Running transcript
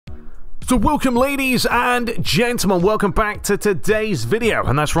So welcome ladies and gentlemen, welcome back to today's video.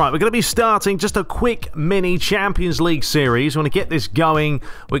 And that's right, we're going to be starting just a quick mini Champions League series. We're going to get this going.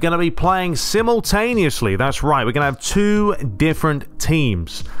 We're going to be playing simultaneously. That's right, we're going to have two different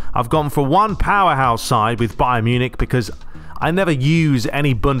teams. I've gone for one Powerhouse side with Bayern Munich because I never use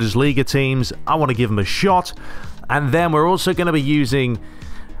any Bundesliga teams. I want to give them a shot. And then we're also going to be using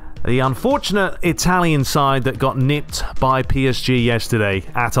the unfortunate Italian side that got nipped by PSG yesterday,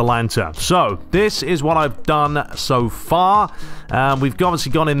 Atalanta. So, this is what I've done so far. We've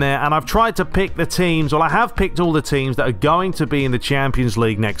obviously gone in there, and I've tried to pick the teams, well, I have picked all the teams that are going to be in the Champions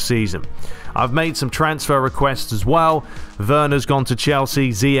League next season. I've made some transfer requests as well. Werner's gone to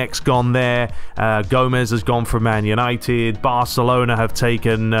Chelsea, Ziyech's gone there, Gomez has gone for Man United, Barcelona have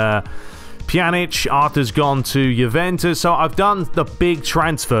taken Pjanic, Arthur's gone to Juventus. So I've done the big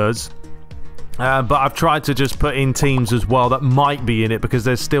transfers, but I've tried to just put in teams as well that might be in it because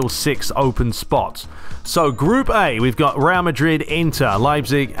there's still 6 open spots. So Group A, we've got Real Madrid, Inter,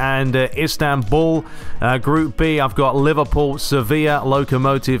 Leipzig and Istanbul. Group B, I've got Liverpool, Sevilla,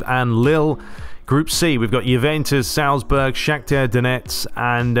 Lokomotiv and Lille. Group C, we've got Juventus, Salzburg, Shakhtar Donetsk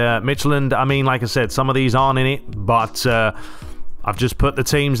and Midtjylland. I mean, like I said, some of these aren't in it, but I've just put the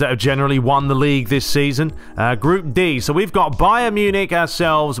teams that have generally won the league this season. Group D, so we've got Bayern Munich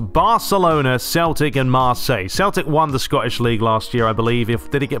ourselves, Barcelona, Celtic and Marseille. Celtic won the Scottish League last year, I believe.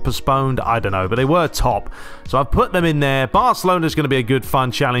 Did it get postponed? I don't know, but they were top. So I've put them in there. Barcelona's going to be a good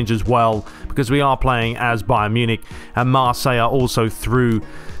fun challenge as well because we are playing as Bayern Munich, and Marseille are also through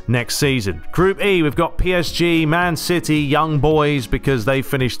next season. Group E, we've got PSG, Man City, Young Boys because they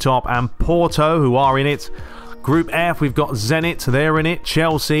finished top, and Porto, who are in it. Group F, we've got Zenit, they're in it,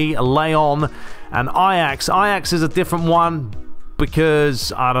 Chelsea, Lyon, and Ajax. Ajax is a different one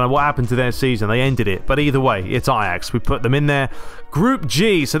because I don't know what happened to their season. They ended it, but either way, it's Ajax. We put them in there. Group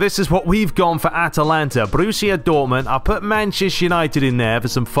G, so this is what we've gone for Atalanta, Borussia Dortmund. I put Manchester United in there for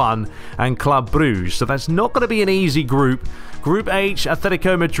some fun, and Club Brugge. So that's not going to be an easy group. Group H,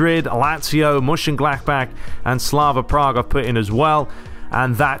 Atletico Madrid, Lazio, Mönchengladbach, and Slava Prague I've put in as well.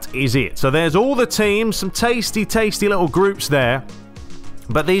 And that is it. So there's all the teams, some tasty, tasty little groups there.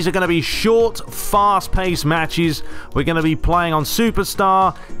 But these are going to be short, fast-paced matches. We're going to be playing on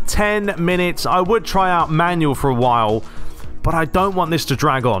Superstar, 10 minutes. I would try out manual for a while, but I don't want this to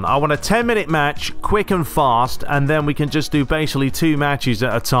drag on. I want a 10-minute match, quick and fast, and then we can just do basically 2 matches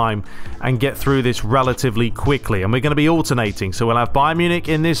at a time and get through this relatively quickly. And we're going to be alternating. So we'll have Bayern Munich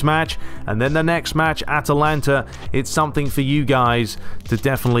in this match, and then the next match, Atalanta. It's something for you guys to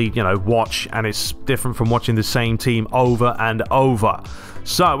definitely, you know, watch, and it's different from watching the same team over and over.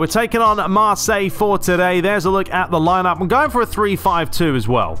 So we're taking on Marseille for today. There's a look at the lineup. I'm going for a 3-5-2 as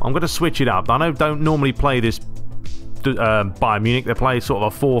well. I'm going to switch it up. I know don't normally play this Bayern Munich. They play sort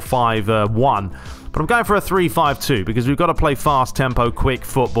of a 4-5-1, but I'm going for a 3-5-2 because we've got to play fast tempo, quick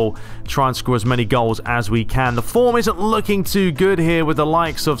football, try and score as many goals as we can. The form isn't looking too good here with the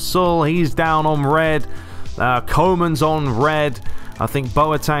likes of Sul. He's down on red. Coman's on red. I think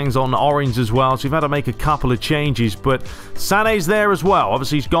Boateng's on orange as well, so we've had to make a couple of changes, but Sané's there as well.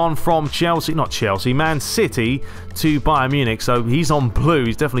 Obviously, he's gone from Man City to Bayern Munich, so he's on blue.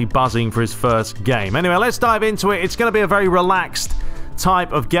 He's definitely buzzing for his first game. Anyway, let's dive into it. It's going to be a very relaxed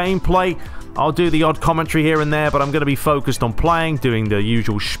type of gameplay. I'll do the odd commentary here and there, but I'm going to be focused on playing, doing the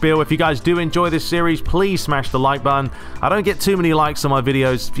usual spiel. If you guys do enjoy this series, please smash the like button. I don't get too many likes on my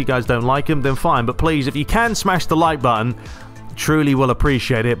videos. If you guys don't like them, then fine, but please, if you can smash the like button, truly will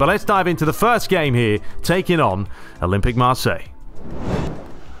appreciate it. But let's dive into the first game here, taking on Olympique Marseille.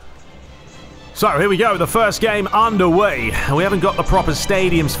 So here we go, the first game underway. We haven't got the proper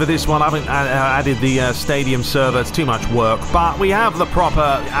stadiums for this one. I haven't added the stadium server. It's too much work. But we have the proper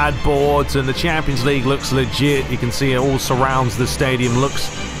ad boards, and the Champions League looks legit. You can see it all surrounds the stadium, looks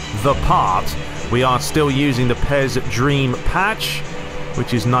the part. We are still using the PES Dream patch,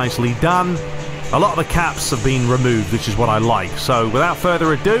 which is nicely done. A lot of the caps have been removed, which is what I like. So without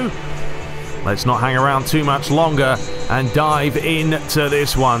further ado, let's not hang around too much longer and dive into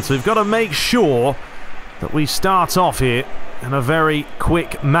this one. So we've got to make sure that we start off here in a very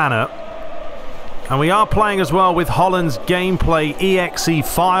quick manner. And we are playing as well with Holland's gameplay EXE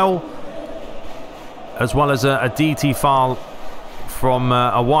file, as well as a DT file from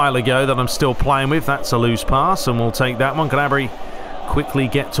a while ago that I'm still playing with. That's a loose pass, and we'll take that one. Gnabry quickly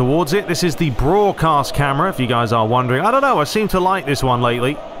get towards it. This is the broadcast camera, if you guys are wondering. I don't know, I seem to like this one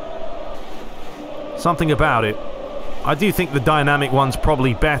lately. Something about it. I do think the dynamic one's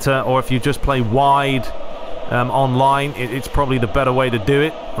probably better, or if you just play wide, online. It's probably the better way to do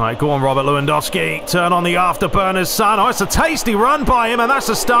it. All right, go on, Robert Lewandowski. Turn on the afterburners, son. Oh, it's a tasty run by him, and that's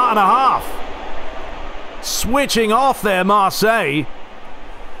a start and a half. Switching off there, Marseille.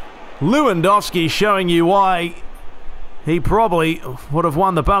 Lewandowski showing you why he probably would have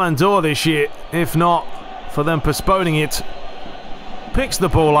won the Ballon d'Or this year, if not for them postponing it. Picks the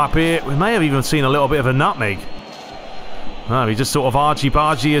ball up here. We may have even seen a little bit of a nutmeg. Oh, he just sort of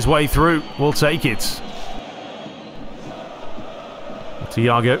argy-bargy his way through. We'll take it.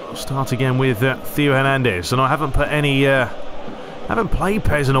 Thiago. Start again with Theo Hernandez. And I haven't put any... haven't played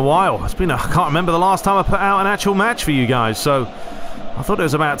PES in a while. It's been... I can't remember the last time I put out an actual match for you guys. So I thought it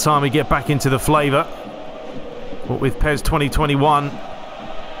was about time we get back into the flavour. But with PES 2021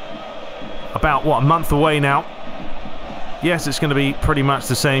 about, what, a month away now. Yes, it's going to be pretty much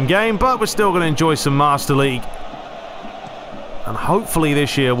the same game, but we're still going to enjoy some Master League. And hopefully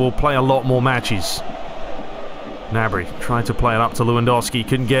this year we'll play a lot more matches. Gnabry tried to play it up to Lewandowski,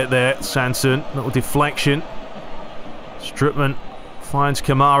 couldn't get there. Sanson, little deflection. Strootman finds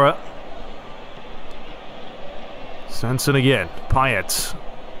Kamara. Sanson again. Payet.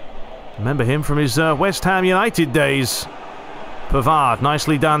 Remember him from his West Ham United days. Pavard,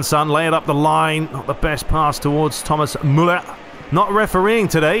 nicely done, son. Lay it up the line. Not the best pass towards Thomas Müller. Not refereeing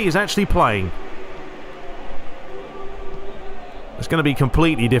today, he's actually playing. It's going to be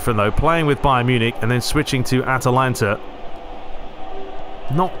completely different though. Playing with Bayern Munich and then switching to Atalanta.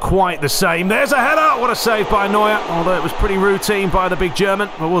 Not quite the same. There's a header! What a save by Neuer. Although it was pretty routine by the big German.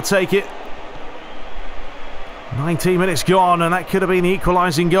 But we'll take it. 19 minutes gone and that could have been the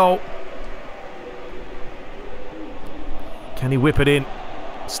equalising goal. Can he whip it in?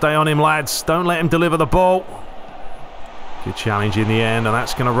 Stay on him, lads. Don't let him deliver the ball. Good challenge in the end, and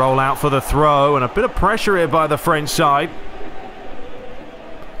that's going to roll out for the throw. And a bit of pressure here by the French side.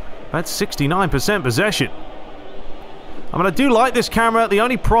 That's 69% possession. I mean, I do like this camera. The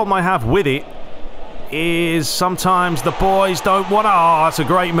only problem I have with it is sometimes the boys don't want to... Oh, that's a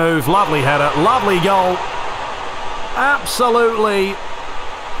great move. Lovely header. Lovely goal. Absolutely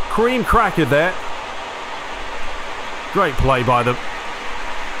cream crackered there. Great play by them.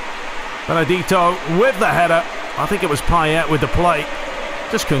 Benedito with the header. I think it was Payet with the play.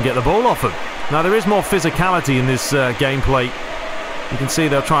 Just couldn't get the ball off him. Now, there is more physicality in this gameplay. You can see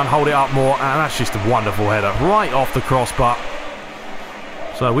they'll try and hold it up more, and that's just a wonderful header. Right off the crossbar.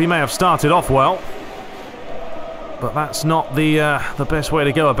 So we may have started off well, but that's not the best way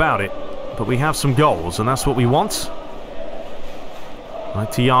to go about it. But we have some goals, and that's what we want. Right,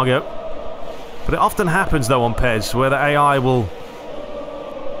 Thiago. But it often happens, though, on PES, where the AI will,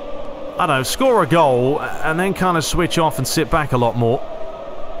 I don't know, score a goal and then kind of switch off and sit back a lot more.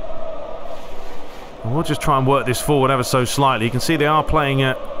 And we'll just try and work this forward ever so slightly. You can see they are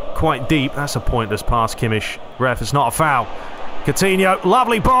playing quite deep. That's a pointless pass, Kimmich. Ref, it's not a foul. Coutinho,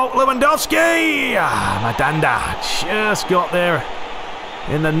 lovely ball. Lewandowski! Madanda just got there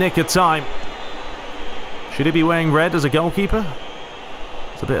in the nick of time. Should he be wearing red as a goalkeeper?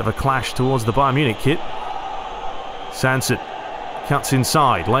 A bit of a clash towards the Bayern Munich kit. Sanson cuts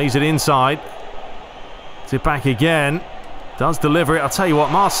inside, lays it inside. It's it back again. Does deliver it. I'll tell you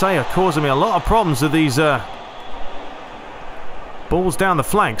what, Marseille are causing me a lot of problems with these balls down the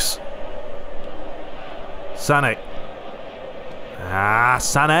flanks. Sané.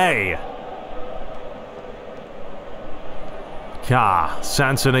 Sané.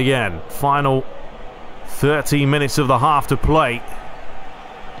 Sanson again. Final 13 minutes of the half to play.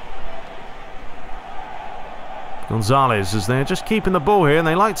 Gonzalez as they're just keeping the ball here, and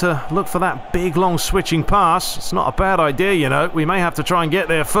they like to look for that big long switching pass. It's not a bad idea, you know. We may have to try and get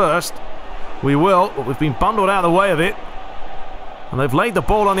there first. We will, but we've been bundled out of the way of it. And they've laid the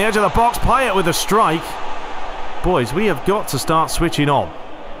ball on the edge of the box. Payet with a strike. Boys, we have got to start switching on.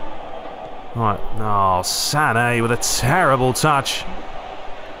 Right, oh, Sané with a terrible touch.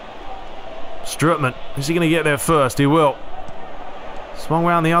 Strootman, is he going to get there first? He will. Swung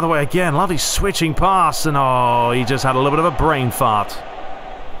round the other way again. Lovely switching pass. And oh, he just had a little bit of a brain fart.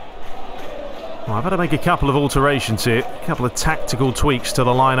 Well, I've had to make a couple of alterations here. A couple of tactical tweaks to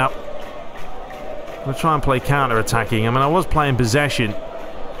the lineup. I'm going to try and play counter-attacking. I mean, I was playing possession.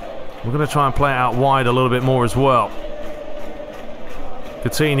 We're going to try and play it out wide a little bit more as well.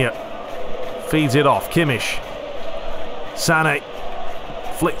 Coutinho feeds it off. Kimmich. Sané.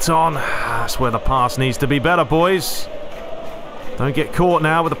 Flicked on. That's where the pass needs to be better, boys. Don't get caught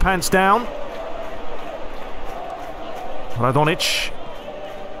now with the pants down. Radonic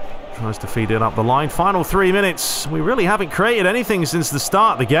tries to feed it up the line. Final 3 minutes. We really haven't created anything since the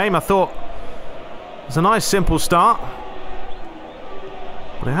start of the game. I thought it was a nice simple start,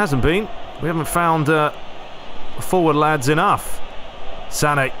 but it hasn't been. We haven't found forward lads enough.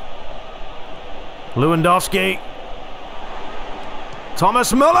 Sané. Lewandowski.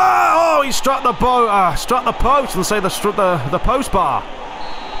 Thomas Muller! Oh, he struck the post and say the post bar.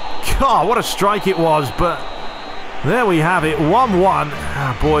 God, what a strike it was, but there we have it,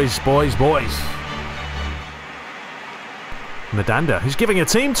 1-1. Boys. Madanda, who's giving a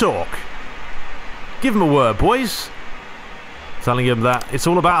team talk. Give him a word, boys. Telling him that it's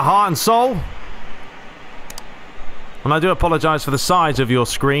all about heart and soul. And I do apologise for the size of your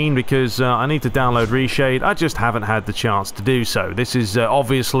screen because I need to download Reshade. I just haven't had the chance to do so. This is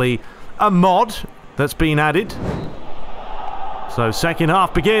obviously a mod that's been added. So second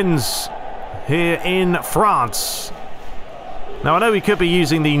half begins here in France. Now I know we could be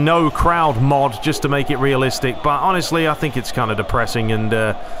using the no crowd mod just to make it realistic, but honestly I think it's kind of depressing, and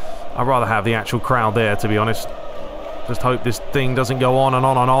I'd rather have the actual crowd there, to be honest. Just hope this thing doesn't go on and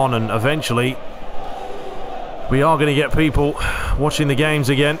on and on, and eventually we are going to get people watching the games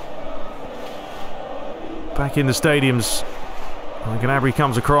again. Back in the stadiums. Gnabry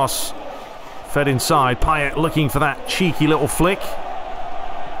comes across. Fed inside. Payet looking for that cheeky little flick.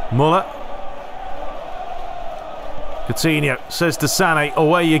 Muller. Coutinho says to Sané,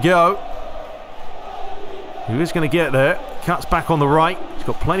 away you go. Who is going to get there? Cuts back on the right. He's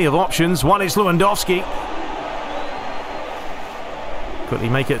got plenty of options. One is Lewandowski. Quickly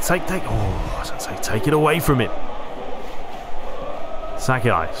make it take. Oh, I was going to say take it away from him.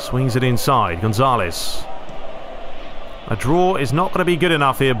 Sakai swings it inside. Gonzalez. A draw is not going to be good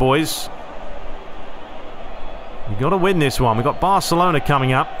enough here, boys. We've got to win this one. We've got Barcelona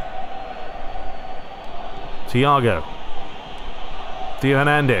coming up. Thiago. Theo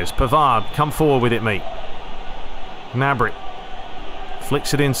Hernandez. Pavard, come forward with it, mate. Gnabry.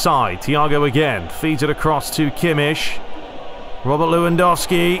 Flicks it inside. Thiago again. Feeds it across to Kimmich. Robert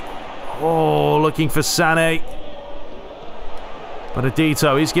Lewandowski. Oh, looking for Sané.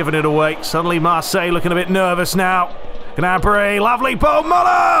 Benedito, he's giving it away. Suddenly Marseille looking a bit nervous now. Gnabry, lovely ball. Muller!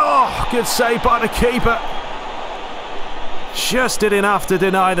 Oh, good save by the keeper. Just did enough to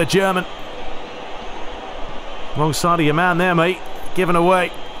deny the German. Wrong side of your man there, mate. Given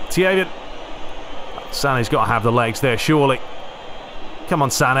away. Thierry. Sané's got to have the legs there, surely. Come on,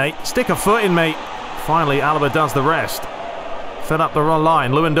 Sané. Stick a foot in, mate. Finally, Alaba does the rest. Fed up the wrong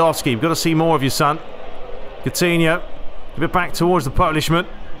line. Lewandowski, we've got to see more of you, son. Coutinho. A bit back towards the Polishman.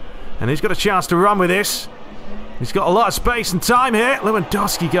 And he's got a chance to run with this. He's got a lot of space and time here.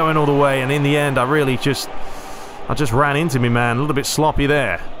 Lewandowski going all the way. And in the end, I just ran into me, man. A little bit sloppy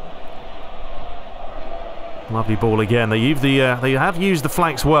there. Lovely ball again. They have used the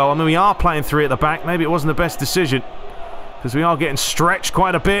flanks well. I mean, we are playing three at the back. Maybe it wasn't the best decision, because we are getting stretched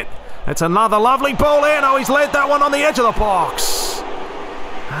quite a bit. It's another lovely ball in. Oh, he's led that one on the edge of the box.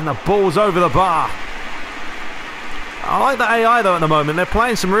 And the ball's over the bar. I like the AI, though, at the moment. They're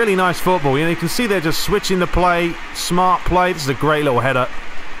playing some really nice football. You know, you can see they're just switching the play. Smart play. This is a great little header.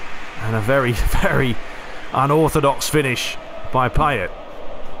 And a very, very unorthodox finish by Payet.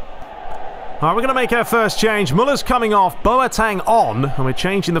 All right, we're going to make our first change. Muller's coming off, Boateng on, and we're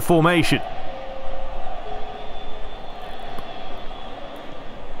changing the formation.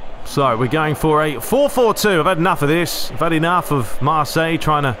 So we're going for a 4-4-2. I've had enough of this. I've had enough of Marseille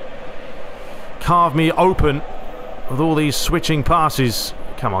trying to carve me open with all these switching passes.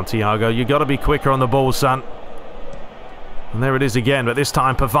 Come on, Thiago, you've got to be quicker on the ball, son. And there it is again, but this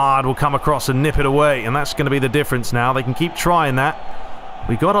time Pavard will come across and nip it away, and that's going to be the difference now. They can keep trying that.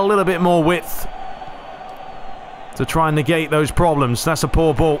 We got a little bit more width to try and negate those problems. That's a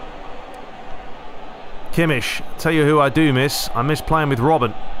poor ball. Kimmich, tell you who I do miss. I miss playing with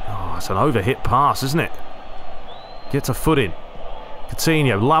Robin. Oh, it's an overhit pass, isn't it? Gets a foot in.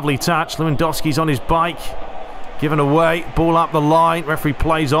 Coutinho, lovely touch. Lewandowski's on his bike. Given away. Ball up the line. Referee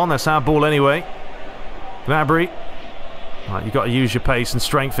plays on. That's our ball anyway. Gnabry. Right, you've got to use your pace and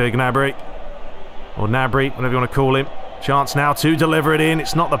strength here, Gnabry. Or Gnabry, whatever you want to call him. Chance now to deliver it in.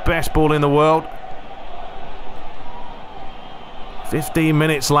 It's not the best ball in the world. 15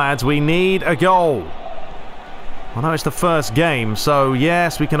 minutes, lads. We need a goal. I know it's the first game, so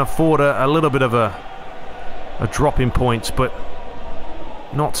yes, we can afford a little bit of a drop in points, but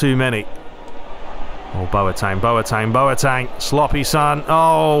not too many. Oh, Boateng. Sloppy, son.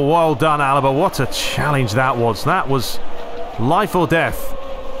 Oh, well done, Alaba. What a challenge that was. That was life or death.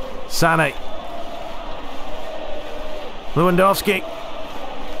 Sané. Lewandowski.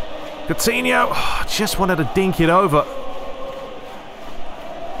 Coutinho. Oh, just wanted to dink it over.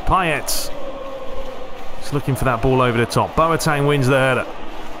 Payet. He's looking for that ball over the top. Boateng wins the header.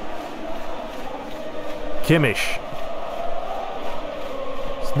 Kimmich.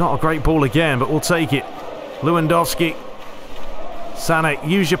 It's not a great ball again, but we'll take it. Lewandowski. Sané,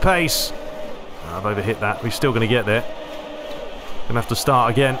 use your pace. I've overhit that. We're still going to get there. Going to have to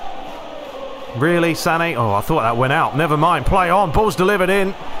start again. Really, Sané? Oh, I thought that went out. Never mind. Play on. Ball's delivered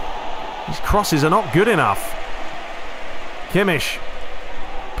in. These crosses are not good enough. Kimmich.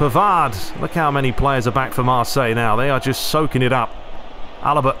 Pavard. Look how many players are back for Marseille now. They are just soaking it up.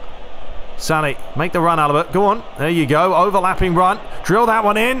 Alaba. Sané. Make the run, Alaba. Go on. There you go. Overlapping run. Drill that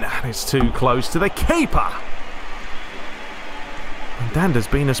one in. It's too close to the keeper. And Dander's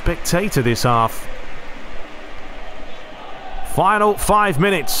been a spectator this half. Final 5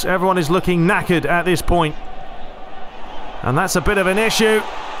 minutes. Everyone is looking knackered at this point. And that's a bit of an issue.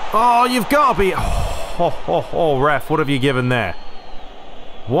 Oh, you've got to be... Oh, ref, what have you given there?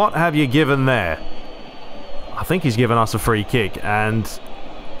 What have you given there? I think he's given us a free kick, and...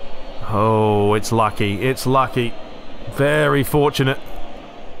 Oh, it's lucky. It's lucky. Very fortunate.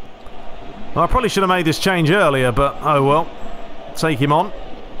 Well, I probably should have made this change earlier, but oh well. Take him on.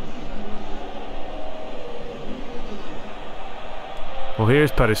 Well,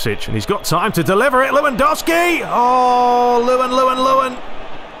 here's Perisic, and he's got time to deliver it. Lewandowski! Oh, Lewin.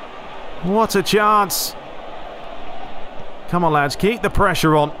 What a chance. Come on, lads. Keep the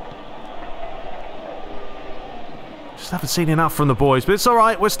pressure on. Just haven't seen enough from the boys, but it's all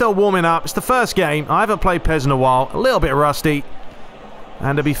right. We're still warming up. It's the first game. I haven't played PES in a while. A little bit rusty.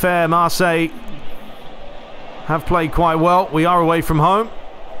 And to be fair, Marseille have played quite well. We are away from home.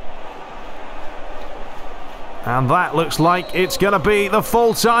 And that looks like it's going to be the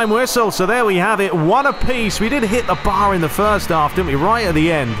full-time whistle. So there we have it. One apiece. We did hit the bar in the first half, didn't we? Right at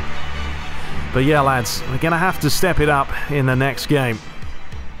the end. But yeah, lads, we're going to have to step it up in the next game.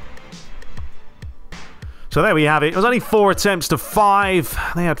 So there we have it. It was only 4 attempts to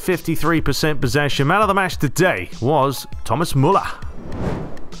 5. They had 53% possession. Man of the match today was Thomas Muller.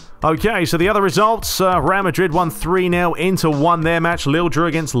 Okay, so the other results. Real Madrid won 3-0 into 1 their match. Lille drew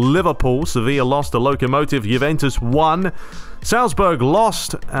against Liverpool. Sevilla lost to Lokomotiv. Juventus won. Salzburg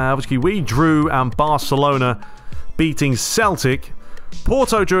lost. Obviously, we drew, and Barcelona beating Celtic.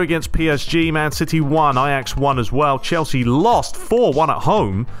 Porto drew against PSG. Man City won. Ajax won as well. Chelsea lost 4-1 at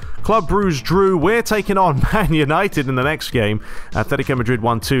home. Club Brugge drew. We're taking on Man United in the next game. Atletico Madrid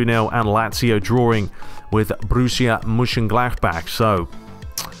won 2-0, and Lazio drawing with Borussia Mönchengladbach. So...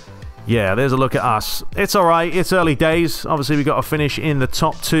 yeah, there's a look at us. It's alright, it's early days. Obviously, we've got to finish in the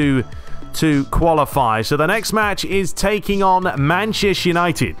top 2 to qualify. So the next match is taking on Manchester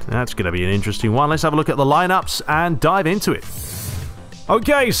United. That's going to be an interesting one. Let's have a look at the lineups and dive into it.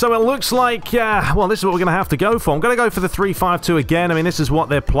 Okay, so it looks like, well, this is what we're going to have to go for. I'm going to go for the 3-5-2 again. I mean, this is what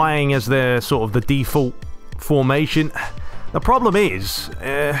they're playing as their sort of the default formation. The problem is,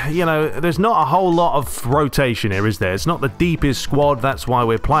 you know, there's not a whole lot of rotation here, is there? It's not the deepest squad. That's why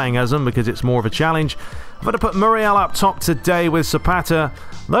we're playing as them, because it's more of a challenge. I'm going to put Muriel up top today with Zapata.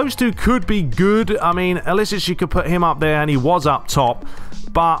 Those two could be good. I mean, Elisic, you could put him up there, and he was up top.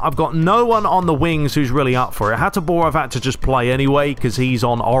 But I've got no one on the wings who's really up for it. Hateboer I've had to just play anyway because he's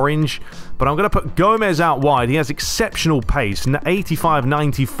on orange. But I'm going to put Gomez out wide. He has exceptional pace.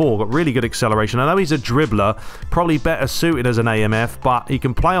 85-94. Got really good acceleration. I know he's a dribbler. Probably better suited as an AMF. But he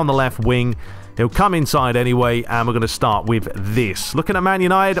can play on the left wing. He'll come inside anyway, and we're going to start with this. Looking at Man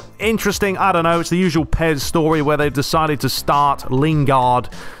United, interesting. I don't know. It's the usual PES story where they've decided to start Lingard.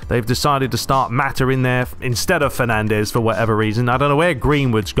 They've decided to start Mata in there instead of Fernandes for whatever reason. I don't know where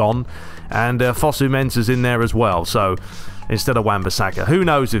Greenwood's gone, and Fosu Mensah's in there as well. So instead of Wan-Bissaka, who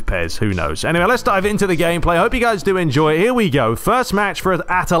knows with PES? Who knows? Anyway, let's dive into the gameplay. I hope you guys do enjoy it. Here we go. First match for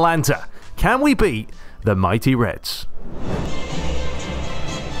Atalanta. Can we beat the mighty Reds?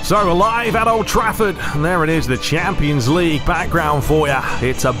 So we're live at Old Trafford, and there it is, the Champions League background for you.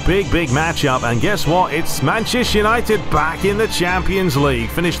 It's a big matchup, and guess what? It's Manchester United back in the Champions League.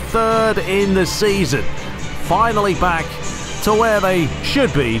 Finished 3rd in the season. Finally back to where they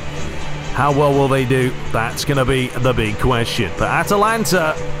should be. How well will they do? That's going to be the big question. But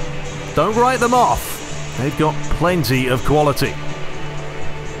Atalanta, don't write them off. They've got plenty of quality.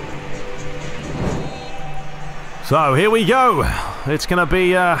 So here we go. It's going to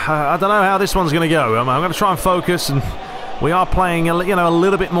be, I don't know how this one's going to go. I'm going to try and focus, and we are playing, a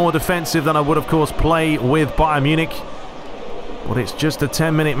little bit more defensive than I would, of course, play with Bayern Munich. But it's just a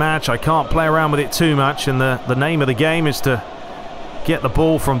 10-minute match. I can't play around with it too much, and the name of the game is to get the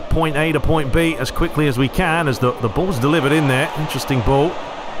ball from point A to point B as quickly as we can, as the ball's delivered in there. Interesting ball.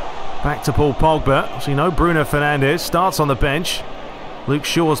 Back to Paul Pogba. So you know Bruno Fernandes starts on the bench. Luke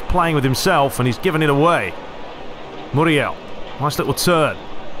Shaw's playing with himself, and he's given it away. Muriel, nice little turn.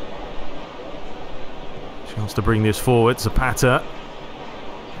 Chance to bring this forward. Zapata.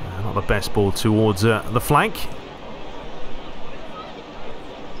 Not the best ball towards the flank.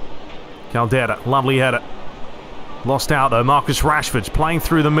 Caldera, lovely header. Lost out though. Marcus Rashford's playing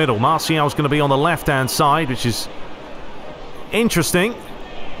through the middle. Martial's going to be on the left-hand side, which is interesting.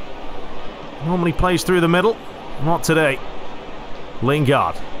 Normally plays through the middle. Not today.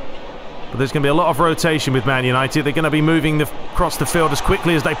 Lingard. But there's going to be a lot of rotation with Man United. They're going to be moving across the field as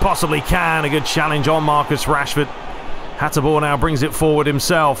quickly as they possibly can. A good challenge on Marcus Rashford. Hatterbohr now brings it forward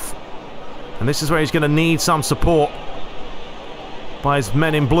himself. And this is where he's going to need some support by his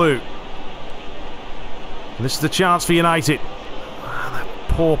men in blue. And this is the chance for United. That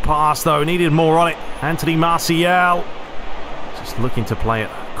poor pass though, needed more on it. Anthony Martial just looking to play it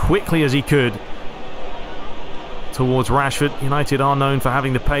quickly as he could towards Rashford. United are known for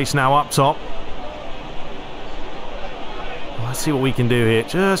having the pace now up top. Let's see what we can do here.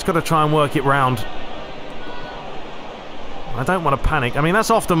 Just got to try and work it round. I don't want to panic. I mean, that's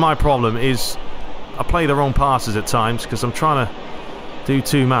often my problem, is I play the wrong passes at times because I'm trying to do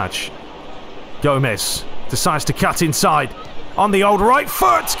too much. Gomez decides to cut inside on the old right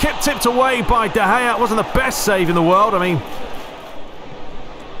foot. Kept tipped away by De Gea. It wasn't the best save in the world. I mean,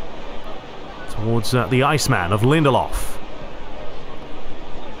 towards the Iceman of Lindelof.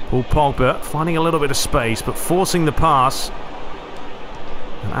 Paul Pogba finding a little bit of space but forcing the pass.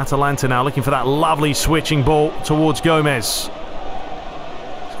 And Atalanta now looking for that lovely switching ball towards Gomez.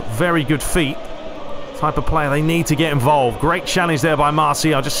 He's got very good feet. Type of player they need to get involved. Great challenge there by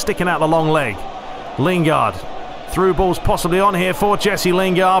Martial, just sticking out the long leg. Lingard. Through balls possibly on here for Jesse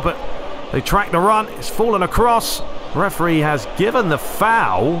Lingard, but they track the run. It's fallen across. Referee has given the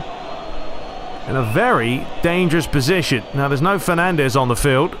foul in a very dangerous position. Now there's no Fernandes on the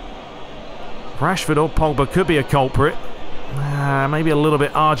field. Rashford or Pogba could be a culprit. Maybe a little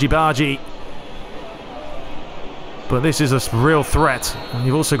bit argy-bargy. But this is a real threat. And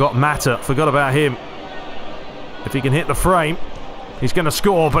you've also got Mata. Forgot about him. If he can hit the frame, he's going to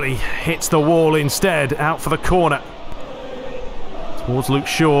score, but he hits the wall instead. Out for the corner. Towards Luke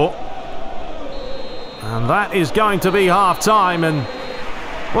Shaw. And that is going to be half-time. And,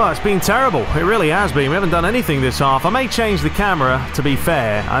 well, it's been terrible. It really has been. We haven't done anything this half. I may change the camera, to be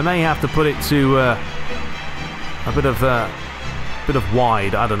fair. I may have to put it to a bit of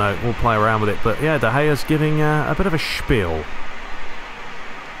wide. I don't know. We'll play around with it. But, yeah, De Gea's giving a bit of a spiel.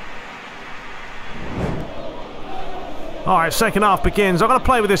 Alright, second half begins. I'm going to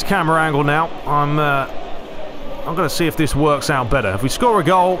play with this camera angle now. I'm going to see if this works out better. If we score a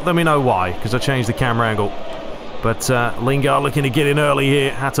goal, then we know why, because I changed the camera angle. But Lingard looking to get in early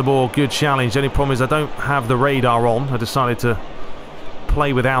here. Hatterbohr, good challenge. The only problem is I don't have the radar on. I decided to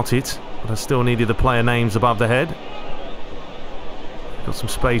play without it, but I still needed the player names above the head. Got some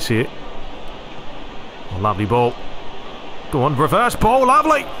space here. Oh, lovely ball. Go on, reverse ball,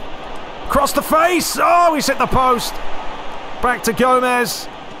 lovely! Across the face! Oh, he's hit the post! Back to Gomez.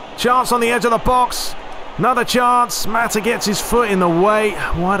 Chance on the edge of the box. Another chance. Mata gets his foot in the way.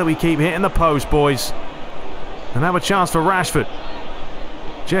 Why do we keep hitting the post, boys? And now a chance for Rashford.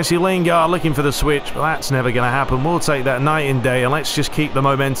 Jesse Lingard looking for the switch. Well, that's never going to happen. We'll take that night and day, and let's just keep the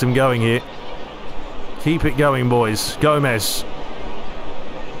momentum going here. Keep it going, boys. Gomez.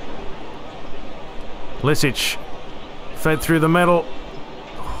 Lisic. Fed through the middle.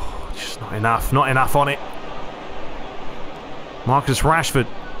 Oh, just not enough. Not enough on it. Marcus Rashford.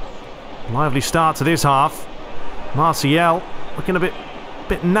 Lively start to this half. Martial looking a bit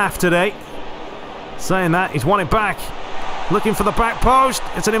naff today. Saying that, he's won it back. Looking for the back post.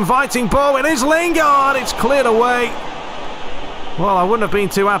 It's an inviting ball. It is Lingard. It's cleared away. Well, I wouldn't have been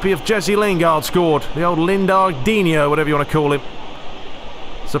too happy if Jesse Lingard scored. The old Lingardinho, whatever you want to call him.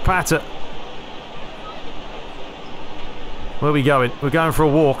 Zapata. Where are we going? We're going for a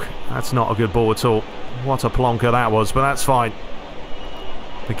walk. That's not a good ball at all. What a plonker that was, but that's fine.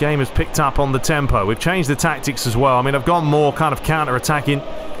 The game has picked up on the tempo. We've changed the tactics as well. I mean, I've gone more kind of counter-attacking.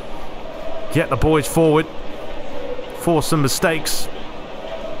 Get the boys forward. Force some mistakes.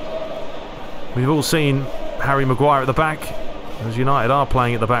 We've all seen Harry Maguire at the back, as United are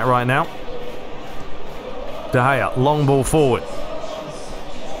playing at the back right now. De Gea, long ball forward.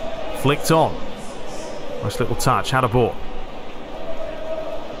 Flicked on. Nice little touch. Hatterbohr.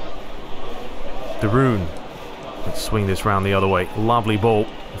 De Roon. Let's swing this round the other way. Lovely ball.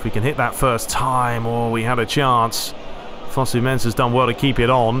 If we can hit that first time, oh, we had a chance. Fosu Mensah's done well to keep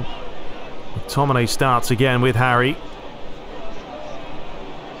it on. McTominay starts again with Harry.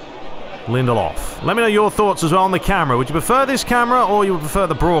 Lindelof. Let me know your thoughts as well on the camera. Would you prefer this camera or you would prefer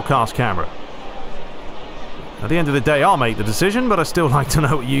the broadcast camera? At the end of the day, I'll make the decision, but I still like to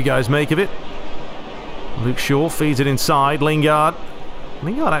know what you guys make of it. Luke Shaw feeds it inside. Lingard.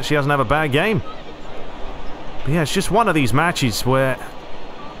 Lingard actually doesn't have a bad game. But yeah, it's just one of these matches where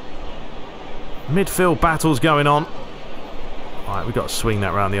midfield battles going on. Alright, we've got to swing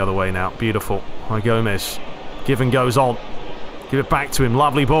that round the other way now. Beautiful. Hi, Gomez. Given goes on. Give it back to him.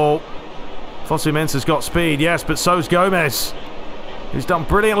 Lovely ball. Fosu-Mensah's got speed, yes, but so's Gomez. He's done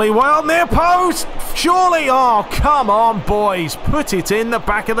brilliantly well. Near post! Surely! Oh, come on, boys. Put it in the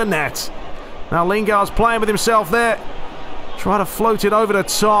back of the net. Now Lingard's playing with himself there. Try to float it over the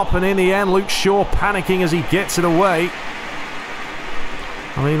top, and in the end, Luke Shaw panicking as he gets it away.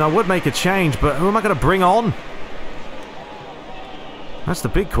 I mean, I would make a change, but who am I going to bring on? That's the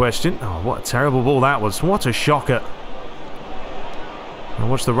big question. Oh, what a terrible ball that was. What a shocker. Now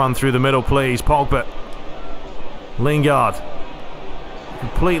watch the run through the middle, please. Pogba. Lingard.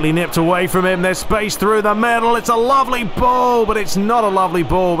 Completely nipped away from him. There's space through the middle. It's a lovely ball, but it's not a lovely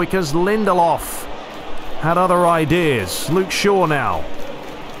ball because Lindelof had other ideas. Luke Shaw now.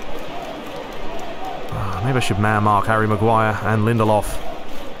 Maybe I should man mark Harry Maguire and Lindelof.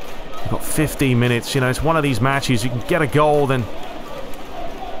 We've got 15 minutes. You know, it's one of these matches. You can get a goal, then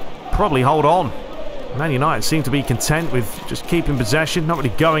probably hold on. Man United seem to be content with just keeping possession, not really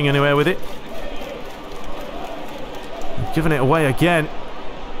going anywhere with it. Giving it away again.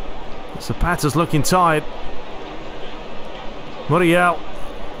 Zapata's looking tired. Muriel.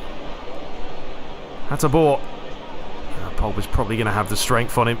 That's a ball. Pogba's probably going to have the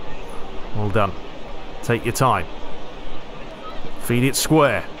strength on him. Well done. Take your time. Feed it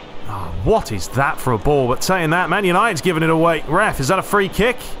square. Oh, what is that for a ball? But saying that, Man United's giving it away. Ref, is that a free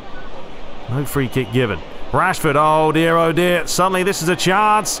kick? No free kick given. Rashford, oh dear, suddenly this is a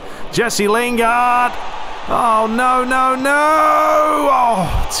chance. Jesse Lingard. Oh, no, no, no!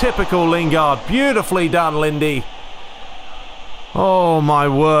 Oh, typical Lingard. Beautifully done, Lindy. Oh, my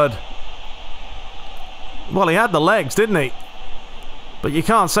word. Well, he had the legs, didn't he? But you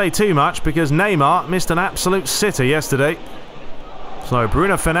can't say too much because Neymar missed an absolute sitter yesterday. So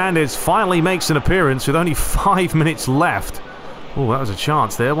Bruno Fernandes finally makes an appearance with only 5 minutes left. Oh, that was a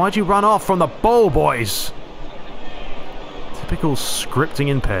chance there. Why'd you run off from the ball, boys? Typical scripting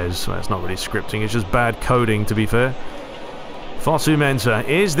in PES. Well, it's not really scripting, it's just bad coding, to be fair. Fosu-Mensah.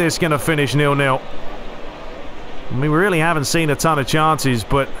 Is this going to finish 0-0? I mean, we really haven't seen a ton of chances,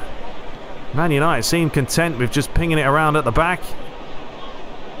 but Man United seem content with just pinging it around at the back.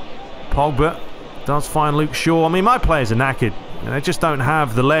 Pogba does find Luke Shaw. I mean, my players are knackered. They just don't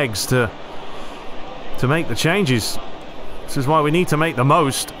have the legs to make the changes. This is why we need to make the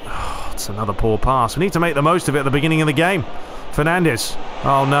most. Oh, it's another poor pass. We need to make the most of it at the beginning of the game. Fernandes.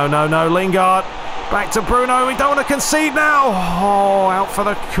 Oh, no, no, no. Lingard. Back to Bruno. We don't want to concede now. Oh, out for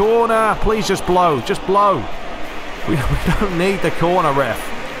the corner. Please just blow. Just blow. We don't need the corner, ref.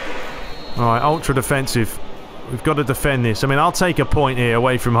 All right, ultra defensive. We've got to defend this. I mean, I'll take a point here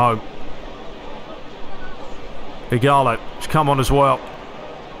away from home. Igalo, come on as well.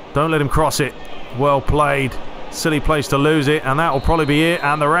 Don't let him cross it. Well played. Silly place to lose it, and that will probably be it.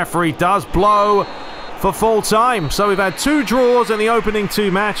 And the referee does blow for full time. So we've had 2 draws in the opening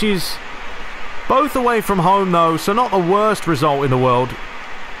 2 matches. Both away from home, though, so not the worst result in the world.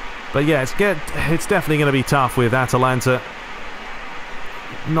 But yeah, it's definitely going to be tough with Atalanta.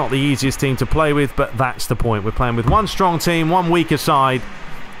 Not the easiest team to play with, but that's the point. We're playing with one strong team, one weaker side.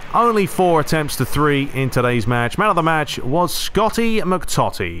 Only 4 attempts to 3 in today's match. Man of the match was Scotty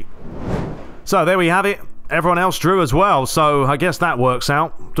McTotty. So there we have it. Everyone else drew as well, so I guess that works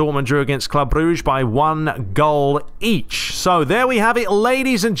out. Dortmund drew against Club Brugge by 1 goal each. So there we have it,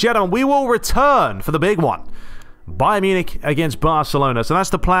 ladies and gentlemen. We will return for the big one. Bayern Munich against Barcelona. So that's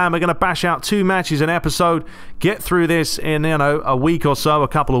the plan. We're going to bash out 2 matches an episode, get through this in, you know, a week or so, a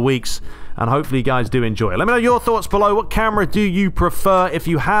couple of weeks, and hopefully you guys do enjoy it. Let me know your thoughts below. What camera do you prefer? If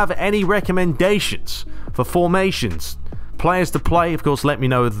you have any recommendations for formations, players to play, of course, let me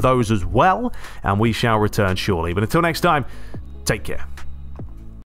know those as well, and we shall return shortly. But until next time, take care.